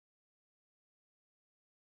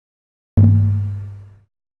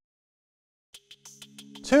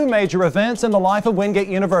Two major events in the life of Wingate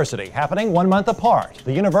University happening 1 month apart.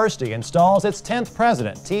 The university installs its 10th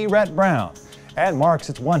president, T. Rhett Brown, and marks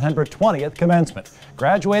its 120th commencement,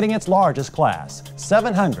 graduating its largest class,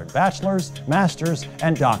 700 bachelor's, master's,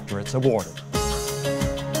 and doctorates awarded.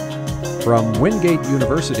 From Wingate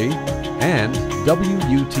University and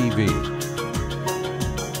WUTV.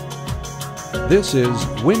 This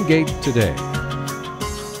is Wingate Today.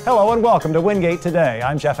 Hello and welcome to Wingate Today.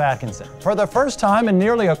 I'm Jeff Atkinson. For the first time in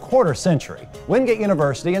nearly a quarter century, Wingate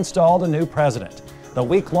University installed a new president. The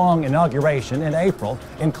week-long inauguration in April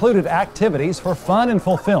included activities for fun and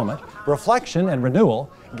fulfillment, reflection and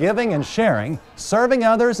renewal, giving and sharing, serving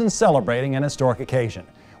others, and celebrating an historic occasion.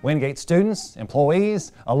 Wingate students,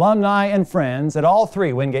 employees, alumni, and friends at all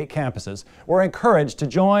three Wingate campuses were encouraged to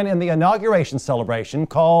join in the inauguration celebration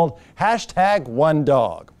called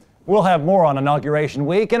 #OneDog. We'll have more on Inauguration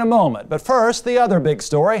Week in a moment, but first, the other big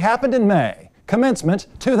story happened in May, Commencement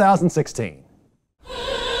 2016.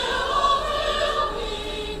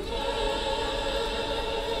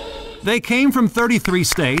 They came from 33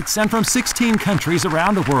 states and from 16 countries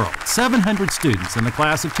around the world, 700 students in the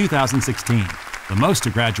class of 2016, the most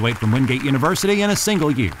to graduate from Wingate University in a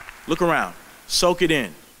single year. Look around, soak it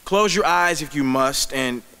in, close your eyes if you must,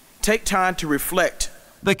 and take time to reflect.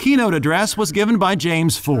 The keynote address was given by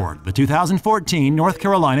James Ford, the 2014 North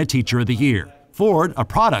Carolina Teacher of the Year. Ford, a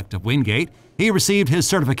product of Wingate, he received his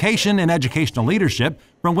certification in educational leadership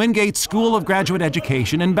from Wingate's School of Graduate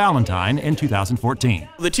Education in Ballantyne in 2014.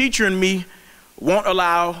 The teacher in me won't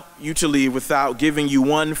allow you to leave without giving you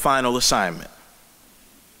one final assignment.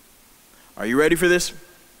 Are you ready for this?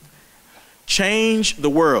 Change the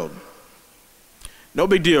world. No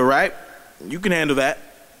big deal, right? You can handle that.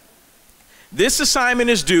 This assignment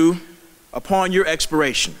is due upon your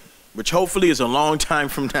expiration, which hopefully is a long time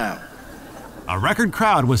from now. A record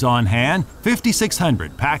crowd was on hand,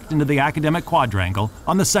 5,600 packed into the academic quadrangle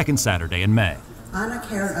on the second Saturday in May.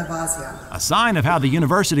 A sign of how the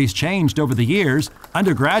university's changed over the years,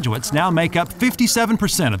 undergraduates now make up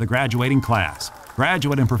 57% of the graduating class.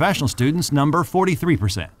 Graduate and professional students number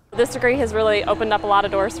 43%. This degree has really opened up a lot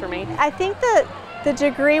of doors for me. I think that the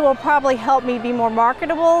degree will probably help me be more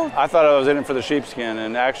marketable. I thought I was in it for the sheepskin,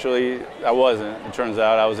 and actually I wasn't. It turns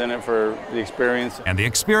out I was in it for the experience. And the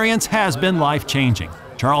experience has been life-changing.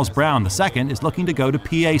 Charles Brown II is looking to go to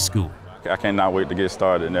PA school. I cannot wait to get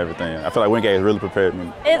started and everything. I feel like Wingate has really prepared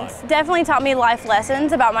me. It's definitely taught me life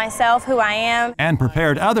lessons about myself, who I am. And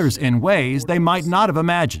prepared others in ways they might not have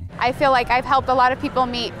imagined. I feel like I've helped a lot of people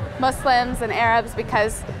meet Muslims and Arabs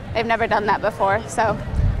because they've never done that before. So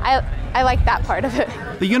I like that part of it.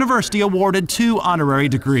 The university awarded 2 honorary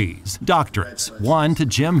degrees, doctorates, one to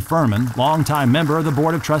Jim Furman, longtime member of the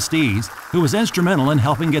Board of Trustees, who was instrumental in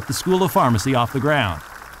helping get the School of Pharmacy off the ground,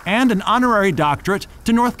 and an honorary doctorate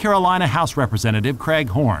to North Carolina House Representative Craig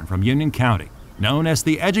Horn from Union County, known as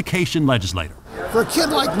the Education Legislator. For a kid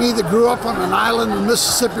like me that grew up on an island in the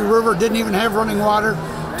Mississippi River, didn't even have running water,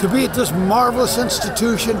 to be at this marvelous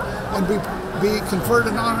institution and be conferred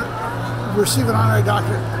an honor, receive an honorary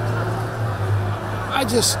doctorate,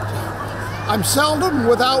 I'm seldom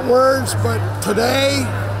without words, but today...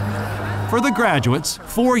 For the graduates,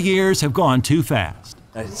 4 years have gone too fast.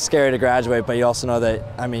 It's scary to graduate, but you also know that,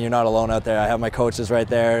 you're not alone out there. I have my coaches right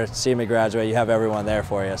there. See me graduate, you have everyone there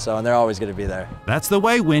for you, and they're always going to be there. That's the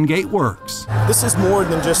way Wingate works. This is more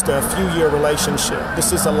than just a few-year relationship.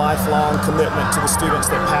 This is a lifelong commitment to the students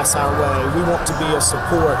that pass our way. We want to be a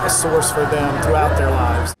support, a source for them throughout their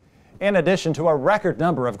lives. In addition to a record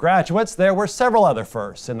number of graduates, there were several other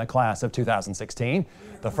firsts in the class of 2016.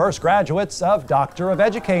 The first graduates of Doctor of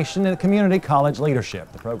Education in Community College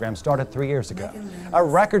Leadership. The program started 3 years ago. A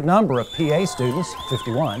record number of PA students,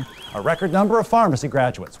 51. A record number of pharmacy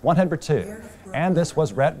graduates, 102. And this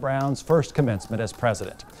was Rhett Brown's first commencement as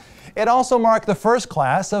president. It also marked the first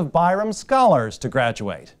class of Byram Scholars to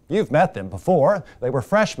graduate. You've met them before. They were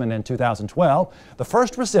freshmen in 2012, the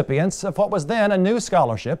first recipients of what was then a new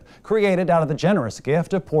scholarship created out of the generous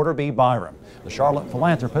gift of Porter B. Byram. The Charlotte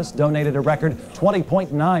philanthropist donated a record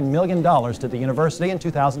 $20.9 million to the university in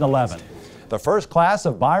 2011. The first class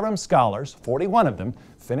of Byram Scholars, 41 of them,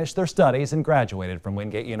 finished their studies and graduated from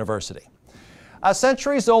Wingate University. A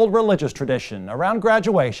centuries-old religious tradition around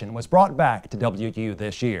graduation was brought back to WU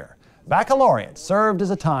this year. Baccalaureate served as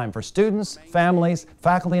a time for students, families,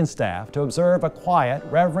 faculty, and staff to observe a quiet,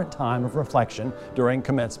 reverent time of reflection during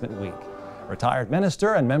commencement week. Retired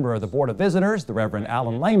minister and member of the Board of Visitors, the Reverend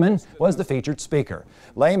Alan Lehman, was the featured speaker.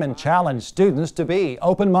 Lehman challenged students to be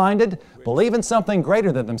open-minded, believe in something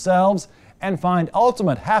greater than themselves, and find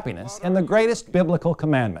ultimate happiness in the greatest biblical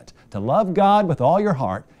commandment, to love God with all your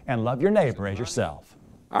heart and love your neighbor as yourself.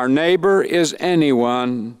 Our neighbor is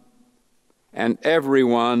anyone and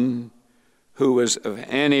everyone who is of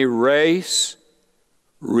any race,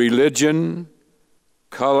 religion,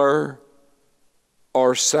 color,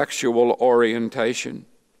 or sexual orientation.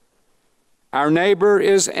 Our neighbor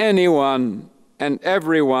is anyone and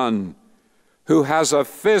everyone who has a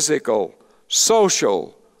physical,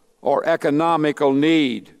 social, or economical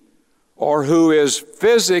need, or who is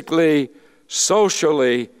physically,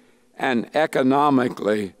 socially, and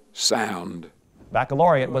economically sound.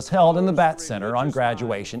 Baccalaureate was held in the Bat Center on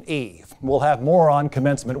graduation eve. We'll have more on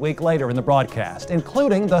commencement week later in the broadcast,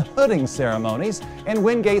 including the hooding ceremonies and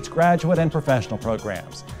Wingate's graduate and professional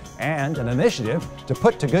programs, and an initiative to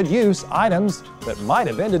put to good use items that might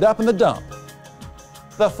have ended up in the dump.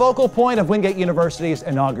 The focal point of Wingate University's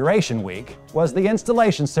inauguration week was the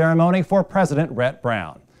installation ceremony for President Rhett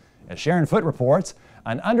Brown. As Sharon Foote reports,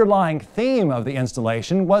 an underlying theme of the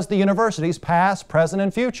installation was the university's past, present,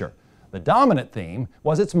 and future. The dominant theme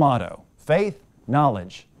was its motto: faith,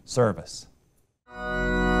 knowledge, service.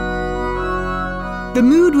 The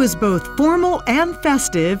mood was both formal and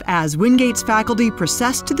festive as Wingate's faculty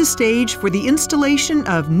processed to the stage for the installation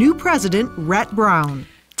of new president Rhett Brown.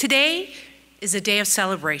 Today is a day of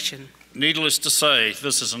celebration. Needless to say,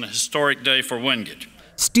 this is an historic day for Wingate.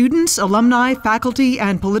 Students, alumni, faculty,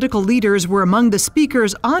 and political leaders were among the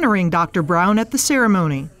speakers honoring Dr. Brown at the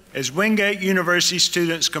ceremony. As Wingate University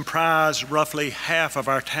students comprise roughly half of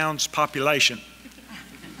our town's population,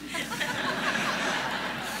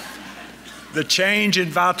 the change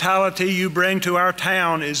and vitality you bring to our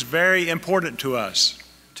town is very important to us.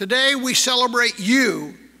 Today we celebrate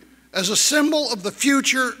you as a symbol of the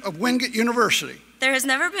future of Wingate University. There has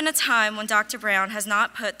never been a time when Dr. Brown has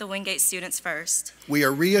not put the Wingate students first. We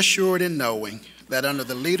are reassured in knowing that under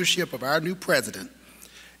the leadership of our new president,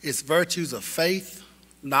 its virtues of faith,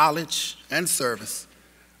 knowledge, and service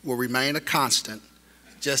will remain a constant,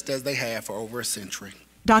 just as they have for over a century.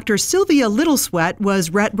 Dr. Sylvia Littlesweat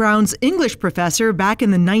was Rhett Brown's English professor back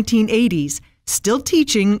in the 1980s. Still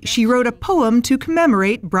teaching, she wrote a poem to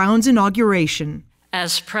commemorate Brown's inauguration.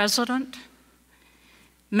 As president,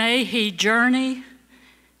 may he journey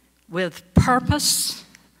with purpose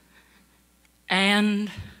and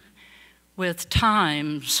with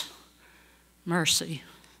time's mercy.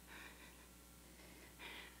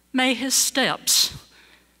 May his steps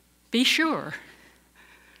be sure.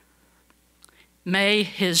 May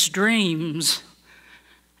his dreams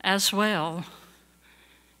as well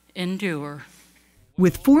endure.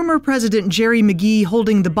 With former President Jerry McGee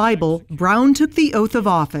holding the Bible, Brown took the oath of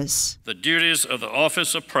office. The duties of the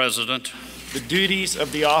office of president. The duties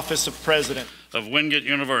of the office of president. Of Wingate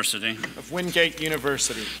University. Of Wingate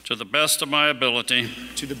University. To the best of my ability.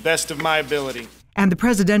 To the best of my ability. And the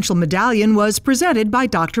presidential medallion was presented by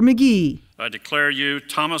Dr. McGee. I declare you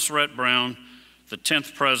Thomas Rhett Brown, the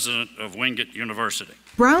 10th president of Wingate University.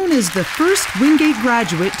 Brown is the first Wingate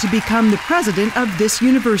graduate to become the president of this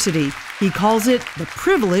university. He calls it the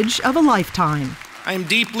privilege of a lifetime. I am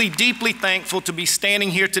deeply, deeply thankful to be standing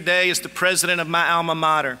here today as the president of my alma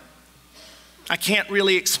mater. I can't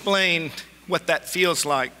really explain what that feels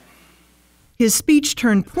like. His speech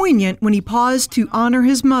turned poignant when he paused to honor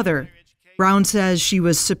his mother. Brown says she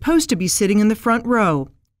was supposed to be sitting in the front row.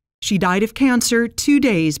 She died of cancer 2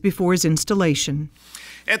 days before his installation.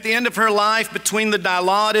 At the end of her life, between the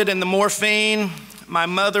Dilaudid and the morphine, my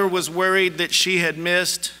mother was worried that she had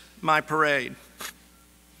missed my parade.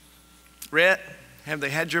 Rhett, have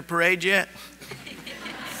they had your parade yet?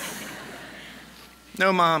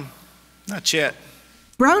 No, Mom, not yet.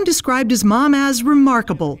 Brown described his mom as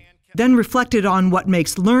remarkable, then reflected on what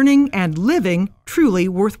makes learning and living truly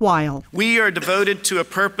worthwhile. We are devoted to a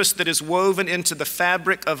purpose that is woven into the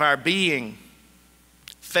fabric of our being: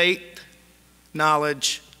 faith,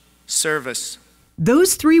 knowledge, service.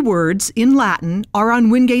 Those 3 words, in Latin, are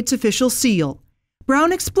on Wingate's official seal.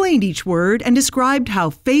 Brown explained each word and described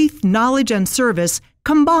how faith, knowledge, and service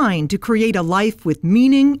combine to create a life with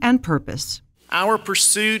meaning and purpose. Our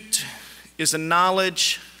pursuit is a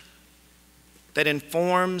knowledge that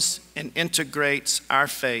informs and integrates our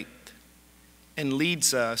faith and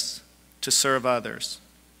leads us to serve others.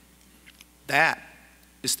 That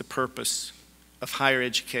is the purpose of higher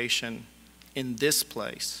education in this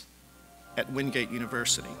place at Wingate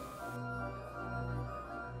University.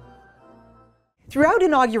 Throughout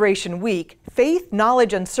Inauguration Week, faith,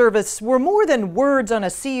 knowledge, and service were more than words on a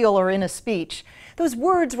seal or in a speech. Those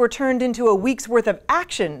words were turned into a week's worth of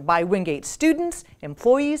action by Wingate students,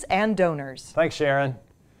 employees, and donors. Thanks, Sharon.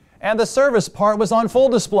 And the service part was on full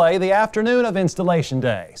display the afternoon of Installation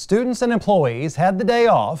Day. Students and employees had the day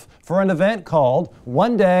off for an event called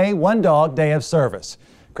One Day, One Dog Day of Service.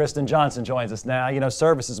 Kristen Johnson joins us now. You know,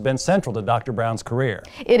 service has been central to Dr. Brown's career.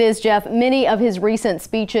 It is, Jeff. Many of his recent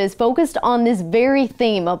speeches focused on this very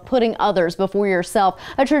theme of putting others before yourself,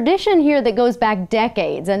 a tradition here that goes back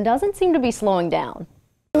decades and doesn't seem to be slowing down.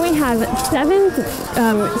 We have 7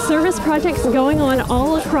 service projects going on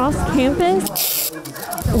all across campus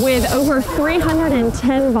with over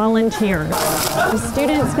 310 volunteers,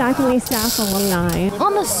 students, faculty, staff, alumni.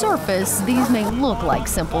 On the surface, these may look like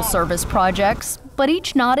simple service projects, but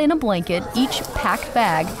each knot in a blanket, each packed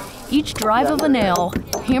bag, each drive of a nail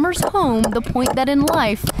hammers home the point that in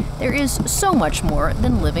life, there is so much more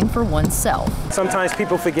than living for oneself. Sometimes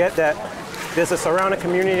people forget that there's a surrounding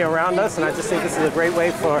community around us, and I just think this is a great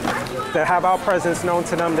way to have our presence known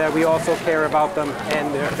to them, that we also care about them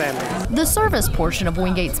and their families. The service portion of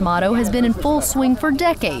Wingate's motto has been in full swing for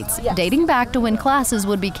decades, dating back to when classes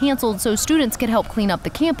would be canceled so students could help clean up the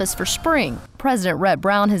campus for spring. President Rhett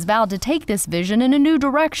Brown has vowed to take this vision in a new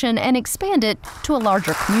direction and expand it to a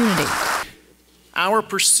larger community. Our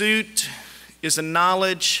pursuit is a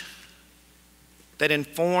knowledge that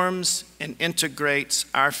informs and integrates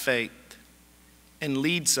our faith and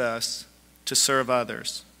leads us to serve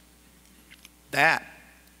others. That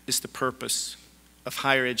is the purpose of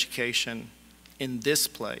higher education in this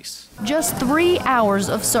place. Just 3 hours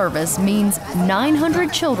of service means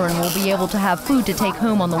 900 children will be able to have food to take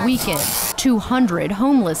home on the weekend. 200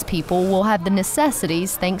 homeless people will have the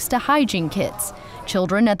necessities thanks to hygiene kits.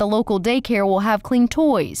 Children at the local daycare will have clean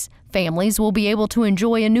toys. Families will be able to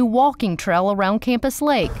enjoy a new walking trail around Campus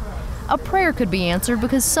Lake. A prayer could be answered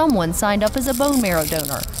because someone signed up as a bone marrow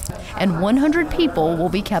donor. And 100 people will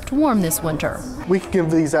be kept warm this winter. We can give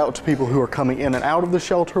these out to people who are coming in and out of the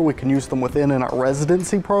shelter. We can use them in our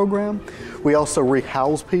residency program. We also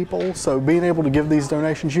rehouse people, so being able to give these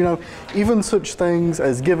donations, you know, even such things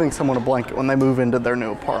as giving someone a blanket when they move into their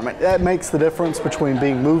new apartment, that makes the difference between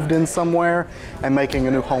being moved in somewhere and making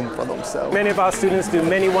a new home for themselves. Many of our students do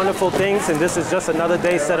many wonderful things, and this is just another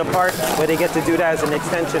day set apart where they get to do that as an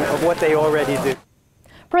extension of what they already do.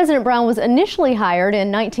 President Brown was initially hired in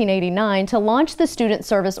 1989 to launch the student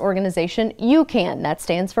service organization UCAN. That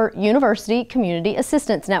stands for University Community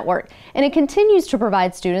Assistance Network, and it continues to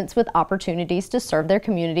provide students with opportunities to serve their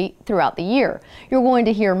community throughout the year. You're going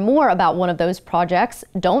to hear more about one of those projects,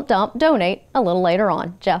 Don't Dump, Donate, a little later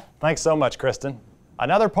on. Jeff. Thanks so much, Kristen.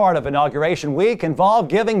 Another part of Inauguration Week involved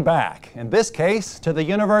giving back, in this case to the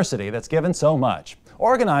university that's given so much.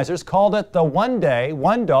 Organizers called it the One Day,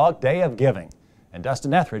 One Dog Day of Giving. And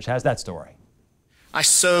Dustin Etheridge has that story. I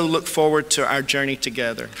so look forward to our journey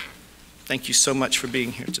together. Thank you so much for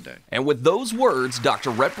being here today. And with those words, Dr.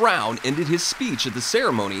 Rhett Brown ended his speech at the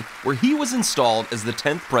ceremony where he was installed as the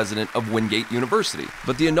 10th president of Wingate University.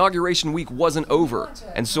 But the inauguration week wasn't over,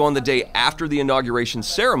 and so on the day after the inauguration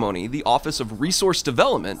ceremony, the Office of Resource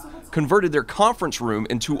Development converted their conference room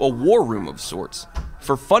into a war room of sorts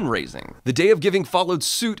for fundraising. The Day of Giving followed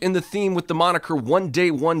suit in the theme with the moniker One Day,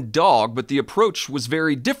 One Dog, but the approach was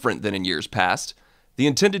very different than in years past. The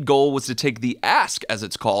intended goal was to take the ask, as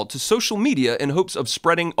it's called, to social media in hopes of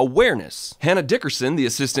spreading awareness. Hannah Dickerson, the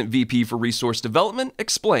Assistant VP for Resource Development,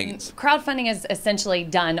 explains. Crowdfunding is essentially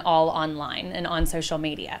done all online and on social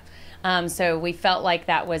media. So we felt like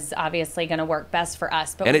that was obviously going to work best for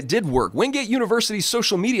us. And it did work. Wingate University's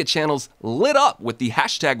social media channels lit up with the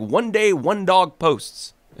hashtag One Day, One Dog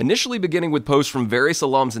posts. Initially beginning with posts from various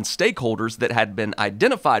alums and stakeholders that had been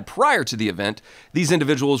identified prior to the event, these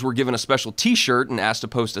individuals were given a special t-shirt and asked to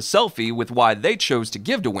post a selfie with why they chose to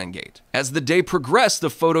give to Wingate. As the day progressed, the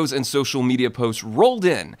photos and social media posts rolled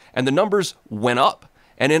in, and the numbers went up.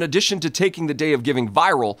 And in addition to taking the Day of Giving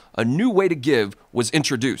viral, a new way to give was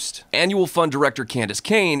introduced. Annual Fund Director Candace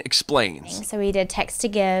Kane explains. So we did text to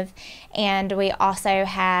give, and we also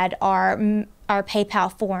had our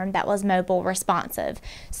PayPal form that was mobile responsive.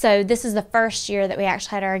 So this is the first year that we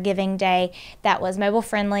actually had our giving day that was mobile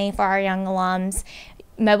friendly for our young alums,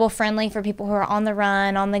 mobile friendly for people who are on the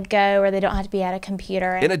run, on the go, or they don't have to be at a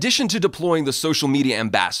computer. In addition to deploying the social media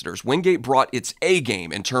ambassadors, Wingate brought its A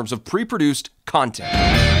game in terms of pre-produced content.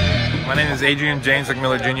 My name is Adrian James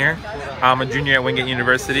McMiller Jr. I'm a junior at Wingate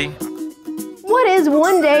University. What is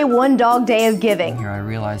One Day, One Dog Day of Giving? Here I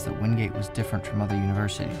realized that Wingate was different from other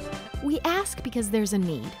universities. We ask because there's a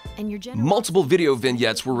need, and your generosity... Multiple video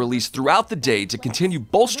vignettes were released throughout the day to continue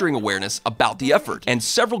bolstering awareness about the effort, and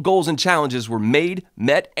several goals and challenges were made,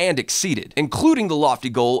 met, and exceeded, including the lofty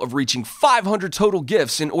goal of reaching 500 total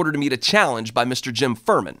gifts in order to meet a challenge by Mr. Jim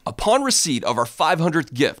Furman. Upon receipt of our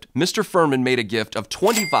 500th gift, Mr. Furman made a gift of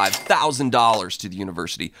 $25,000 to the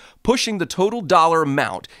university, pushing the total dollar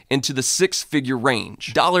amount into the six-figure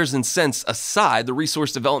range. Dollars and cents aside, the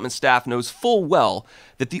resource development staff knows full well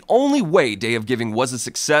that the only way Day of Giving was a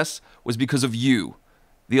success was because of you,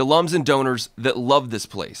 the alums and donors that love this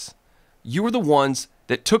place. You were the ones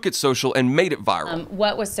that took it social and made it viral.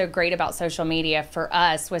 What was so great about social media for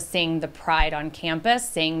us was seeing the pride on campus,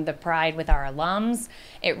 seeing the pride with our alums.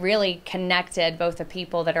 It really connected both the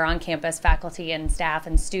people that are on campus, faculty and staff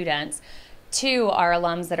and students, to our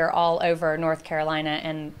alums that are all over North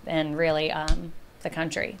Carolina and really the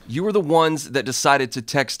country. You were the ones that decided to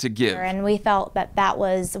text to give. And we felt that that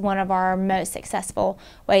was one of our most successful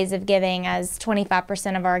ways of giving, as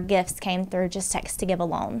 25% of our gifts came through just text to give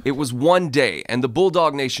alone. It was one day, and the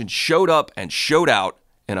Bulldog Nation showed up and showed out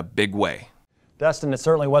in a big way. Dustin, it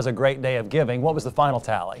certainly was a great day of giving. What was the final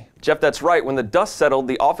tally? Jeff, that's right. When the dust settled,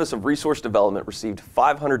 the Office of Resource Development received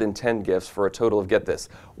 510 gifts for a total of, get this,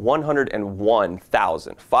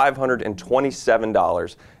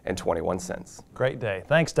 $101,527.21. Great day.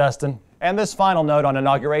 Thanks, Dustin. And this final note on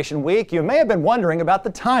Inauguration Week, you may have been wondering about the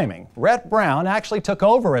timing. Rhett Brown actually took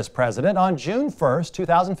over as president on June 1st,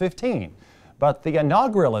 2015. But the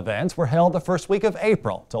inaugural events were held the first week of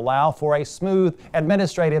April to allow for a smooth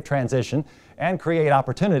administrative transition and create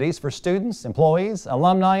opportunities for students, employees,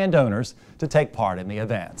 alumni, and donors to take part in the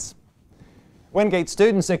events. Wingate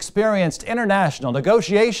students experienced international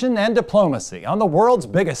negotiation and diplomacy on the world's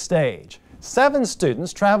biggest stage. 7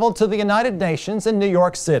 students traveled to the United Nations in New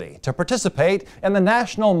York City to participate in the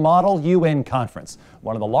National Model UN Conference,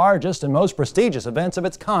 one of the largest and most prestigious events of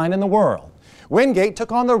its kind in the world. Wingate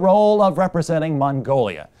took on the role of representing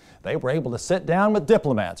Mongolia. They were able to sit down with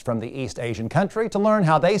diplomats from the East Asian country to learn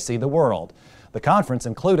how they see the world. The conference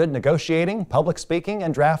included negotiating, public speaking,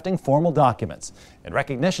 and drafting formal documents. In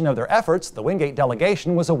recognition of their efforts, the Wingate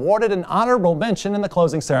delegation was awarded an honorable mention in the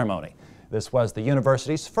closing ceremony. This was the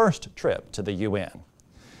university's first trip to the UN.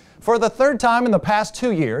 For the third time in the past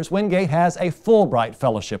 2 years, Wingate has a Fulbright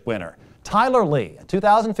Fellowship winner. Tyler Lee, a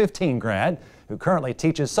 2015 grad, who currently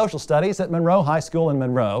teaches social studies at Monroe High School in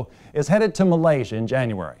Monroe, is headed to Malaysia in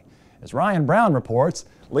January. As Ryan Brown reports,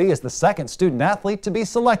 Lee is the second student athlete to be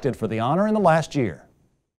selected for the honor in the last year.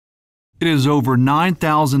 It is over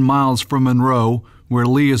 9,000 miles from Monroe, where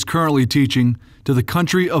Lee is currently teaching, to the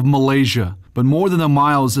country of Malaysia. But more than the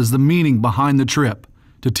miles is the meaning behind the trip,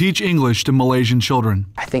 to teach English to Malaysian children.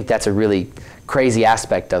 I think that's a really crazy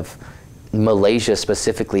aspect of Malaysia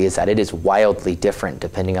specifically, is that it is wildly different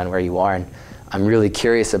depending on where you are. And I'm really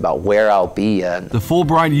curious about where I'll be. The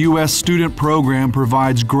Fulbright U.S. student program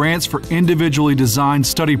provides grants for individually designed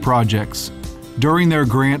study projects. During their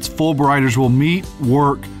grants, Fulbrighters will meet,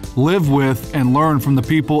 work, live with, and learn from the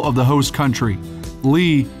people of the host country.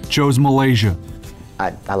 Lee chose Malaysia.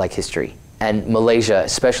 I like history. And Malaysia,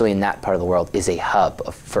 especially in that part of the world, is a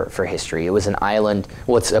hub for history. It was an island,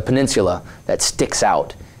 well, it's a peninsula that sticks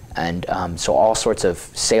out. And so all sorts of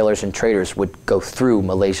sailors and traders would go through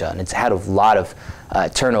Malaysia, and it's had a lot of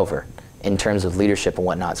turnover in terms of leadership and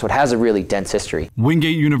whatnot. So it has a really dense history.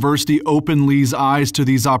 Wingate University opened Lee's eyes to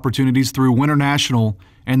these opportunities through Winter National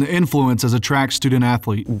and the influence as a track student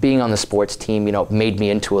athlete. Being on the sports team, made me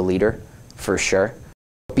into a leader, for sure.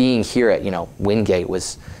 Being here at, Wingate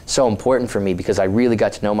was so important for me because I really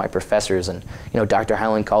got to know my professors. And, Dr.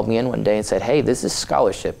 Highland called me in one day and said, "Hey, this is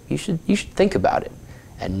scholarship. You should think about it."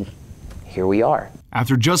 And here we are.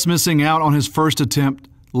 After just missing out on his first attempt,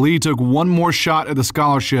 Lee took one more shot at the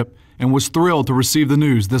scholarship and was thrilled to receive the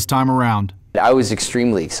news this time around. I was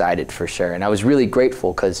extremely excited, for sure, and I was really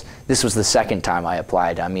grateful because this was the second time I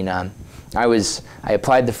applied. I mean, I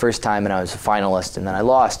applied the first time and I was a finalist, and then I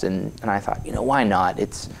lost, and I thought, why not?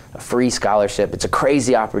 It's a free scholarship. It's a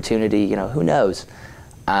crazy opportunity. Who knows?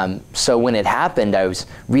 So when it happened, I was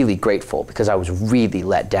really grateful because I was really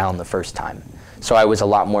let down the first time. So I was a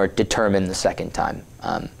lot more determined the second time.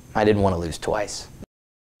 I didn't want to lose twice.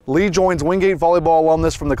 Lee joins Wingate volleyball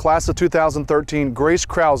alumnus from the class of 2013, Grace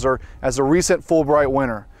Krauser, as a recent Fulbright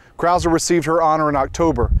winner. Krauser received her honor in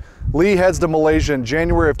October. Lee heads to Malaysia in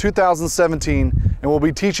January of 2017 and will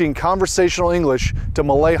be teaching conversational English to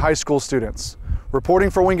Malay high school students. Reporting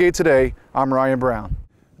for Wingate Today, I'm Ryan Brown.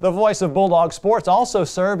 The voice of Bulldog Sports also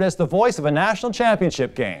served as the voice of a national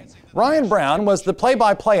championship game. Ryan Brown was the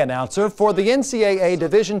play-by-play announcer for the NCAA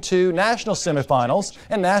Division II National Semifinals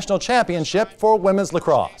and National Championship for women's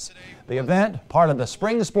lacrosse. The event, part of the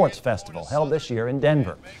Spring Sports Festival held this year in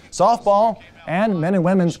Denver. Softball and men and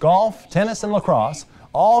women's golf, tennis, and lacrosse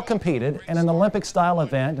all competed in an Olympic-style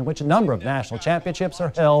event in which a number of national championships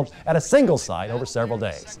are held at a single site over several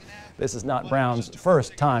days. This is not Brown's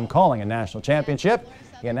first time calling a national championship.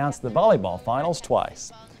 He announced the volleyball finals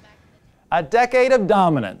twice. A decade of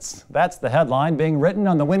dominance. That's the headline being written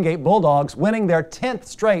on the Wingate Bulldogs winning their 10th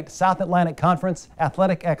straight South Atlantic Conference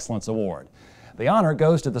Athletic Excellence Award. The honor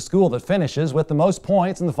goes to the school that finishes with the most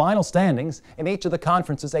points in the final standings in each of the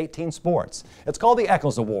conference's 18 sports. It's called the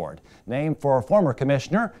Eccles Award, named for former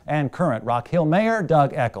commissioner and current Rock Hill Mayor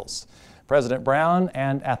Doug Eccles. President Brown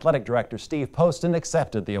and Athletic Director Steve Poston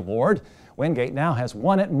accepted the award. Wingate now has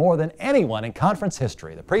won it more than anyone in conference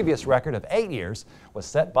history. The previous record of 8 years was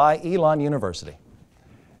set by Elon University.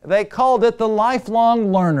 They called it the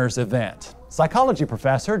Lifelong Learners Event. Psychology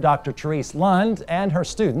professor Dr. Therese Lund and her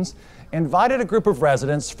students invited a group of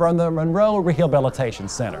residents from the Monroe Rehabilitation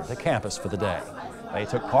Center to campus for the day. They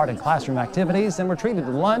took part in classroom activities and were treated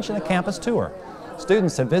to lunch and a campus tour.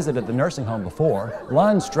 Students have visited the nursing home before.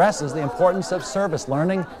 Lund stresses the importance of service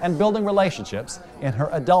learning and building relationships in her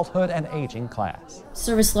adulthood and aging class.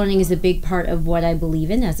 Service learning is a big part of what I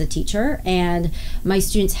believe in as a teacher, and my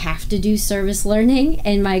students have to do service learning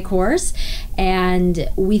in my course, and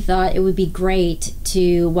we thought it would be great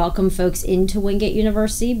to welcome folks into Wingate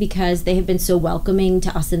University because they have been so welcoming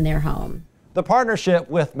to us in their home. The partnership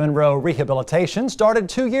with Monroe Rehabilitation started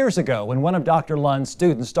 2 years ago when one of Dr. Lund's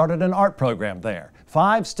students started an art program there.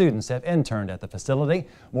 5 students have interned at the facility.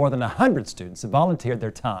 More than 100 students have volunteered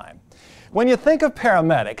their time. When you think of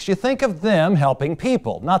paramedics, you think of them helping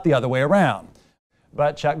people, not the other way around.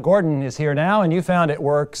 But Chuck Gordon is here now, and you found it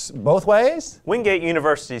works both ways? Wingate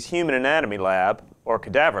University's Human Anatomy Lab, or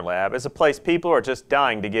Cadaver Lab, is a place people are just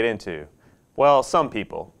dying to get into. Well, some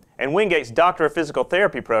people. And Wingate's Doctor of Physical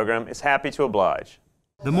Therapy program is happy to oblige.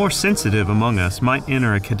 The more sensitive among us might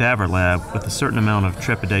enter a cadaver lab with a certain amount of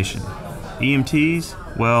trepidation.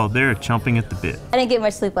 EMTs, well, they're chomping at the bit. I didn't get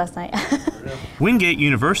much sleep last night. Wingate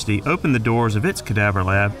University opened the doors of its cadaver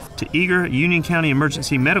lab to eager Union County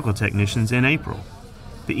emergency medical technicians in April.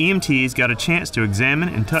 The EMTs got a chance to examine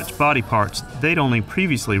and touch body parts they'd only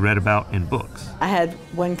previously read about in books. I had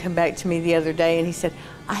one come back to me the other day and he said,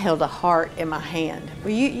 I held a heart in my hand.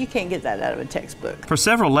 Well, you can't get that out of a textbook. For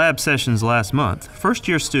several lab sessions last month,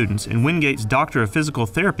 first-year students in Wingate's Doctor of Physical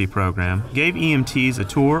Therapy program gave EMTs a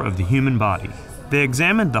tour of the human body. They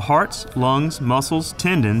examined the hearts, lungs, muscles,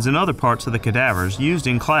 tendons, and other parts of the cadavers used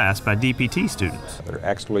in class by DPT students. They're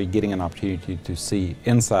actually getting an opportunity to see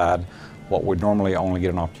inside what would normally only get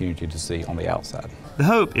an opportunity to see on the outside. The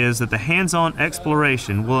hope is that the hands-on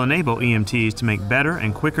exploration will enable EMTs to make better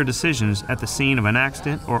and quicker decisions at the scene of an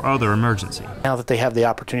accident or other emergency. Now that they have the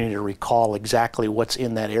opportunity to recall exactly what's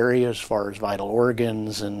in that area as far as vital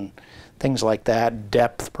organs and things like that,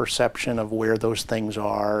 depth perception of where those things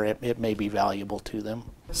are, it may be valuable to them.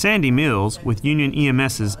 Sandy Mills with Union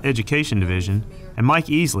EMS's Education Division and Mike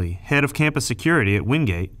Easley, head of campus security at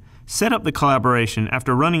Wingate, set up the collaboration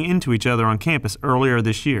after running into each other on campus earlier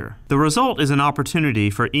this year. The result is an opportunity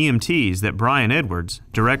for EMTs that Brian Edwards,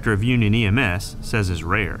 director of Union EMS, says is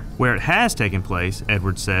rare. Where it has taken place,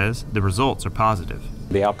 Edwards says, the results are positive.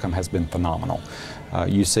 The outcome has been phenomenal.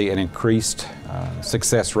 You see an increased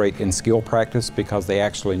success rate in skill practice because they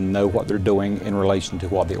actually know what they're doing in relation to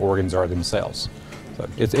what the organs are themselves. So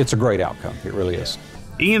it's a great outcome, it really is.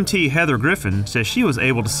 EMT Heather Griffin says she was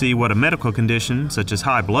able to see what a medical condition such as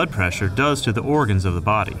high blood pressure does to the organs of the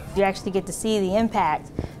body. You actually get to see the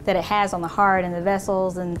impact that it has on the heart and the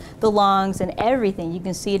vessels and the lungs and everything. You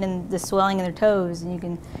can see it in the swelling in their toes,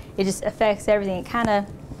 and it just affects everything. It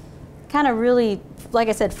kind of really, like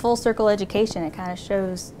I said, full circle education. It kind of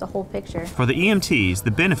shows the whole picture. For the EMTs,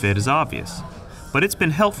 the benefit is obvious. But it's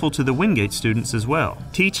been helpful to the Wingate students as well.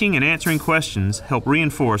 Teaching and answering questions help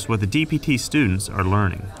reinforce what the DPT students are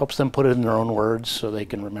learning. Helps them put it in their own words so they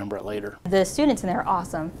can remember it later. The students in there are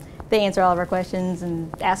awesome. They answer all of our questions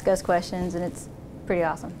and ask us questions, and it's pretty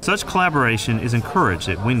awesome. Such collaboration is encouraged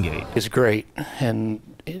at Wingate. It's great, and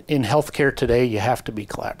in healthcare today you have to be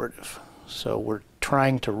collaborative. So we're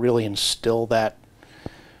trying to really instill that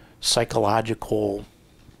psychological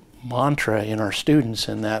mantra in our students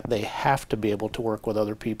in that they have to be able to work with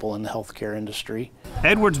other people in the healthcare industry.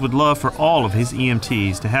 Edwards would love for all of his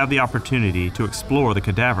EMTs to have the opportunity to explore the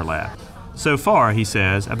cadaver lab. So far, he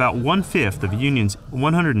says, about 1/5 of Union's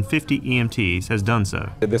 150 EMTs has done so.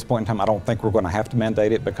 At this point in time, I don't think we're going to have to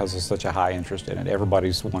mandate it because there's such a high interest in it.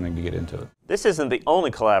 Everybody's wanting to get into it. This isn't the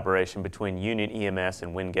only collaboration between Union EMS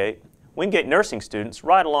and Wingate. Wingate nursing students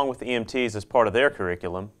ride along with the EMTs as part of their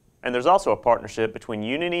curriculum, and there's also a partnership between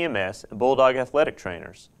Union EMS and Bulldog athletic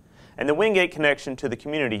trainers. And the Wingate connection to the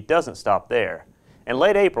community doesn't stop there. In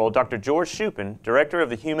late April, Dr. George Shupin, director of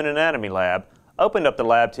the Human Anatomy Lab, opened up the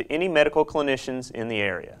lab to any medical clinicians in the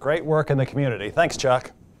area. Great work in the community. Thanks,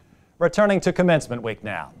 Chuck. Returning to commencement week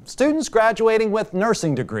now. Students graduating with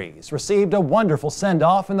nursing degrees received a wonderful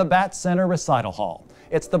send-off in the Batt Center Recital Hall.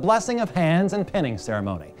 It's the blessing of hands and pinning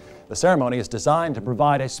ceremony. The ceremony is designed to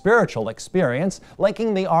provide a spiritual experience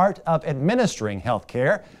linking the art of administering health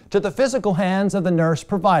care to the physical hands of the nurse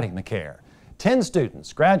providing the care. 10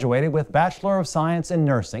 students graduated with Bachelor of Science in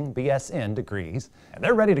Nursing, BSN degrees, and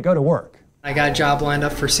they're ready to go to work. I got a job lined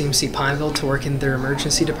up for CMC Pineville to work in their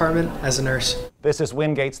emergency department as a nurse. This is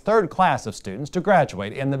Wingate's third class of students to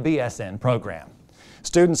graduate in the BSN program.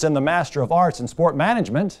 Students in the Master of Arts in Sport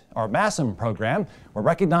Management, or MASSM program, were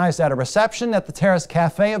recognized at a reception at the Terrace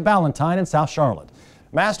Cafe of Ballantyne in South Charlotte.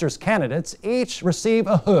 Master's candidates each receive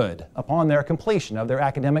a hood upon their completion of their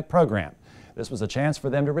academic program. This was a chance for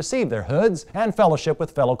them to receive their hoods and fellowship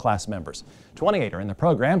with fellow class members. 28 are in the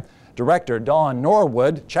program. Director Dawn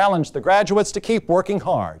Norwood challenged the graduates to keep working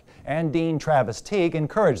hard, and Dean Travis Teague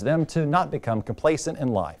encouraged them to not become complacent in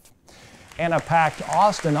life. In a packed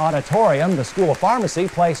Austin auditorium, the School of Pharmacy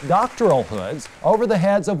placed doctoral hoods over the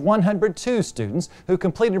heads of 102 students who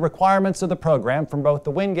completed requirements of the program from both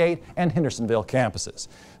the Wingate and Hendersonville campuses.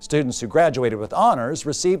 Students who graduated with honors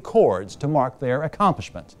received cords to mark their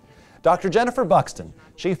accomplishment. Dr. Jennifer Buxton,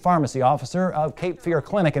 Chief Pharmacy Officer of Cape Fear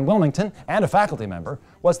Clinic in Wilmington and a faculty member,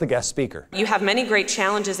 was the guest speaker. You have many great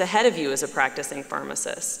challenges ahead of you as a practicing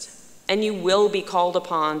pharmacist, and you will be called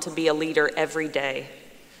upon to be a leader every day.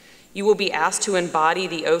 You will be asked to embody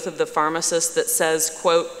the oath of the pharmacist that says,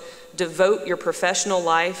 quote, devote your professional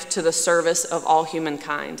life to the service of all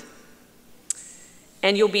humankind.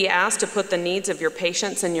 And you'll be asked to put the needs of your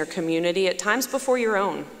patients and your community at times before your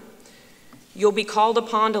own. You'll be called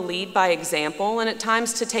upon to lead by example and at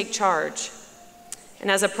times to take charge.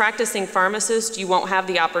 And as a practicing pharmacist, you won't have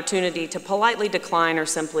the opportunity to politely decline or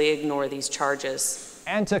simply ignore these charges.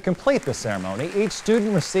 And to complete the ceremony, each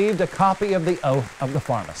student received a copy of the Oath of the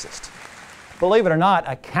Pharmacist. Believe it or not,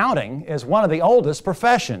 accounting is one of the oldest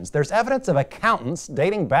professions. There's evidence of accountants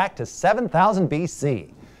dating back to 7000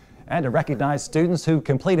 BC. And to recognize students who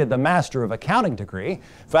completed the Master of Accounting degree,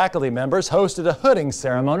 faculty members hosted a hooding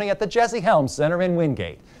ceremony at the Jesse Helms Center in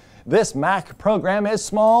Wingate. This MAC program is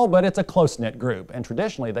small, but it's a close-knit group, and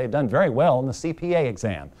traditionally they've done very well in the CPA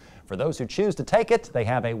exam. For those who choose to take it, they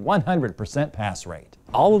have a 100% pass rate.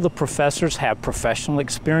 All of the professors have professional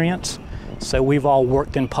experience, so we've all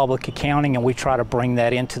worked in public accounting, and we try to bring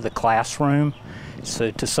that into the classroom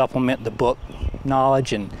so to supplement the book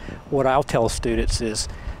knowledge. And what I'll tell students is,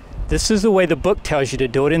 this is the way the book tells you to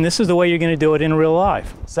do it, and this is the way you're going to do it in real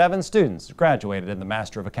life. 7 students graduated in the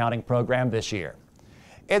Master of Accounting program this year.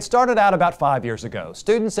 It started out about 5 years ago.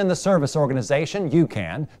 Students in the service organization,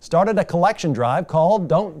 UCAN, started a collection drive called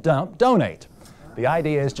Don't Dump, Donate. The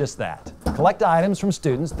idea is just that. Collect items from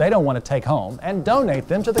students they don't want to take home and donate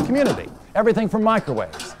them to the community. Everything from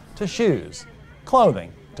microwaves, to shoes,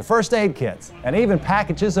 clothing, to first aid kits, and even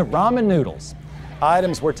packages of ramen noodles.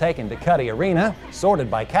 Items were taken to Cuddy Arena,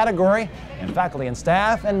 sorted by category, and faculty and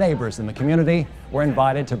staff and neighbors in the community were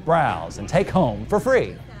invited to browse and take home for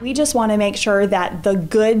free. We just want to make sure that the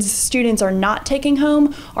goods students are not taking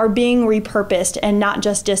home are being repurposed and not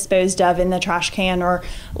just disposed of in the trash can or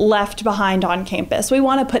left behind on campus. We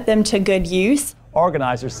want to put them to good use.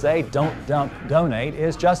 Organizers say Don't Dump, Donate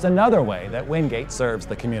is just another way that Wingate serves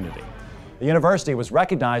the community. The university was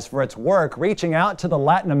recognized for its work reaching out to the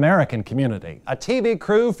Latin American community. A TV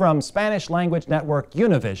crew from Spanish language network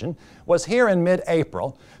Univision was here in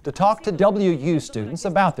mid-April to talk to WU students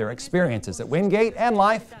about their experiences at Wingate and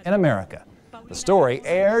life in America. The story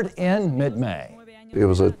aired in mid-May. It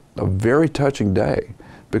was a very touching day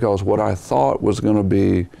because what I thought was going to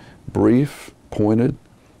be brief, pointed,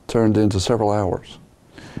 turned into several hours.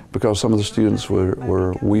 Because some of the students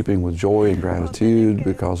were weeping with joy and gratitude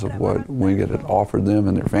because of what Wingate had offered them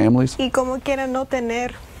and their families. Y como quiera no tener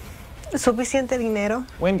suficiente dinero.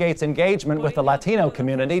 Wingate's engagement with the Latino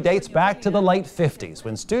community dates back to the late 50s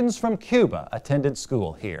when students from Cuba attended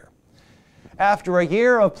school here. After a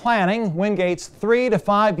year of planning, Wingate's 3 to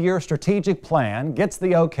 5 year strategic plan gets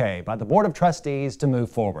the okay by the Board of Trustees to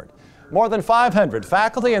move forward. More than 500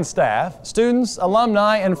 faculty and staff, students,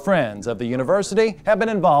 alumni, and friends of the university have been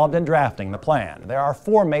involved in drafting the plan. There are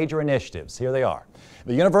 4 major initiatives. Here they are.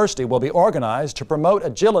 The university will be organized to promote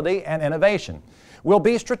agility and innovation. We'll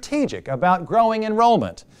be strategic about growing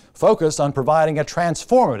enrollment, focus on providing a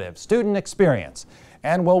transformative student experience,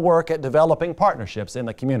 and will work at developing partnerships in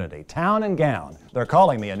the community, town and gown. They're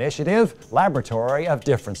calling the initiative Laboratory of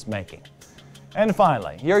Difference Making. And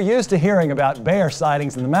finally, you're used to hearing about bear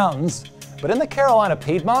sightings in the mountains, but in the Carolina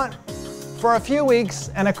Piedmont, for a few weeks,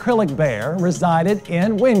 an acrylic bear resided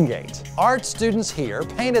in Wingate. Art students here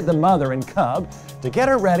painted the mother and cub to get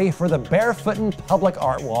her ready for the Barefootin' Public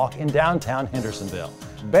Art Walk in downtown Hendersonville.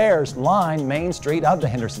 Bears line Main Street of the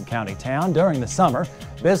Henderson County town during the summer.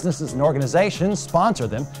 Businesses and organizations sponsor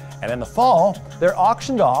them, and in the fall, they're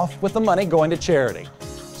auctioned off with the money going to charity.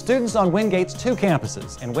 Students on Wingate's 2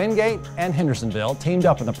 campuses in Wingate and Hendersonville teamed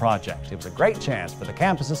up in the project. It was a great chance for the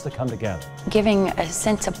campuses to come together. Giving a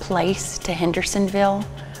sense of place to Hendersonville,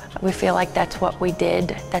 we feel like that's what we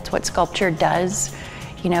did. That's what sculpture does.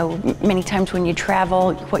 You know, many times when you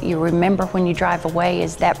travel, what you remember when you drive away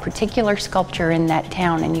is that particular sculpture in that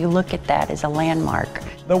town, and you look at that as a landmark.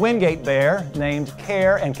 The Wingate bear, named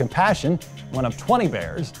Care and Compassion, one of 20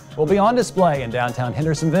 bears, will be on display in downtown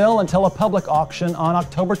Hendersonville until a public auction on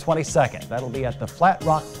October 22nd. That'll be at the Flat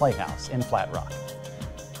Rock Playhouse in Flat Rock.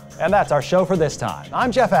 And that's our show for this time.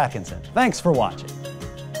 I'm Jeff Atkinson. Thanks for watching.